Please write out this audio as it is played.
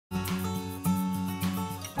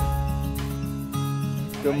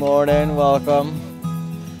Good morning, welcome.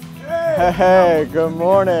 Hey, good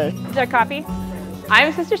morning. Is there coffee?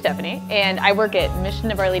 I'm Sister Stephanie, and I work at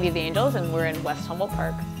Mission of Our Lady of the Angels, and we're in West Humboldt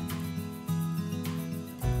Park.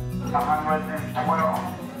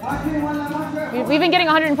 We've been getting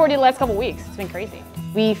 140 the last couple weeks. It's been crazy.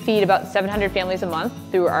 We feed about 700 families a month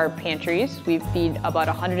through our pantries. We feed about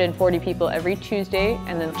 140 people every Tuesday,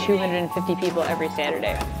 and then 250 people every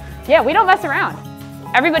Saturday. Yeah, we don't mess around.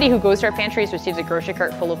 Everybody who goes to our pantries receives a grocery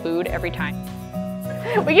cart full of food every time.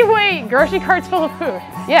 We give away grocery carts full of food.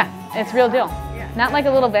 Yeah, it's a real deal. Not like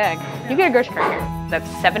a little bag. You get a grocery cart here. That's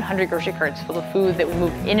 700 grocery carts full of food that we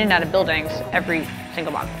move in and out of buildings every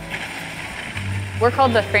single month. We're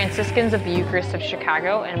called the Franciscans of the Eucharist of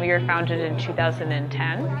Chicago, and we were founded in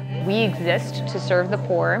 2010. We exist to serve the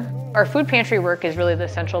poor. Our food pantry work is really the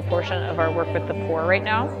central portion of our work with the poor right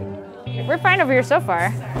now. We're fine over here so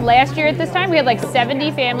far. Last year at this time, we had like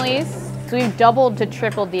 70 families. So we've doubled to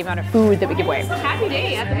tripled the amount of food that we give away. Happy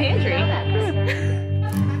day at the pantry.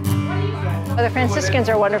 The Franciscans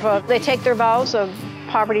are wonderful. They take their vows of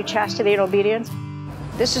poverty, chastity, and obedience.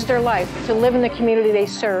 This is their life, to live in the community they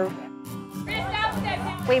serve.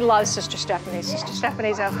 We love Sister Stephanie. Sister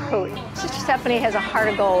Stephanie's a hoot. Sister Stephanie has a heart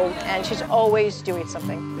of gold, and she's always doing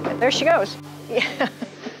something. And there she goes. Yeah.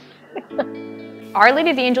 Our Lady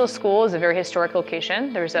of the Angels School is a very historic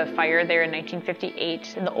location. There was a fire there in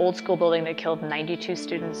 1958 in the old school building that killed 92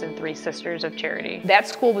 students and 3 Sisters of Charity. That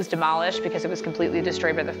school was demolished because it was completely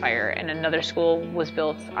destroyed by the fire, and another school was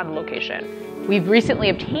built on the location. We've recently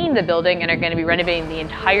obtained the building and are going to be renovating the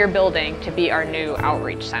entire building to be our new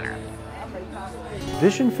outreach center.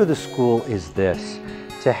 Vision for the school is this: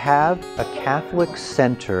 to have a Catholic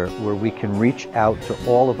center where we can reach out to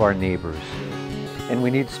all of our neighbors. And we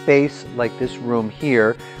need space like this room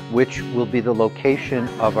here, which will be the location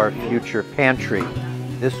of our future pantry.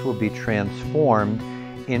 This will be transformed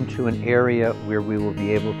into an area where we will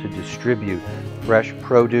be able to distribute fresh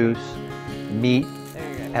produce, meat,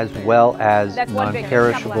 as well as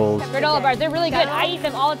non-perishables. Granola bars, they're really good. I eat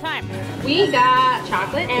them all the time. We got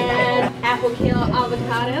chocolate and apple kale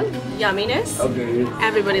avocado. Yumminess. Okay.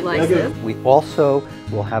 Everybody likes it. We also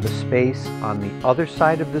will have a space on the other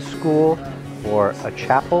side of the school for a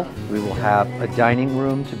chapel. We will have a dining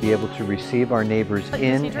room to be able to receive our neighbors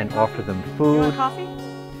in and offer them food.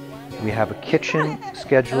 We have a kitchen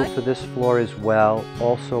scheduled for this floor as well,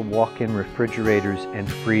 also walk-in refrigerators and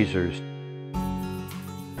freezers.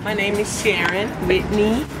 My name is Sharon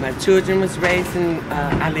Whitney. My children was raised in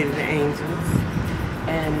Our Lady of the Angels,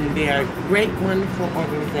 and they are a great, wonderful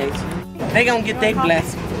organization. They're gonna get their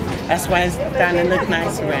blessing. That's why it's starting to look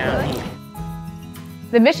nice around here.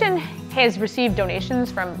 The mission has received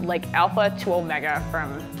donations from like Alpha to Omega,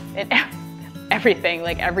 from everything,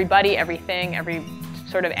 like everybody, everything, every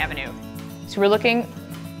sort of avenue. So we're looking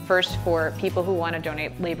first for people who want to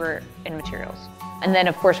donate labor and materials. And then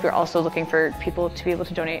of course we're also looking for people to be able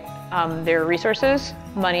to donate their resources,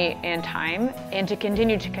 money and time, and to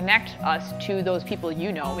continue to connect us to those people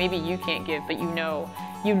you know. Maybe you can't give, but you know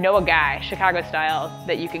a guy, Chicago style,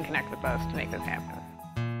 that you can connect with us to make this happen.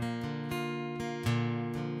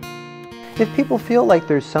 If people feel like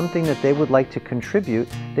there's something that they would like to contribute,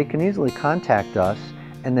 they can easily contact us,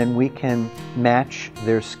 and then we can match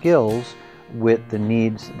their skills with the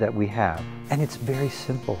needs that we have. And it's very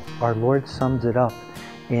simple. Our Lord sums it up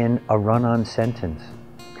in a run-on sentence.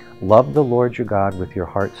 Love the Lord your God with your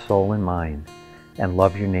heart, soul, and mind, and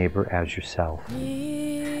love your neighbor as yourself.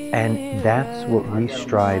 And that's what we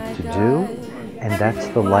strive to do, and that's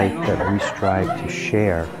the life that we strive to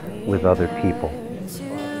share with other people.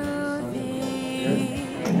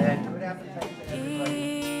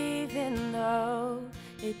 Even though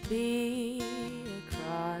it be a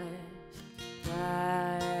cross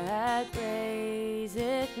that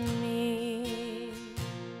raiseth me.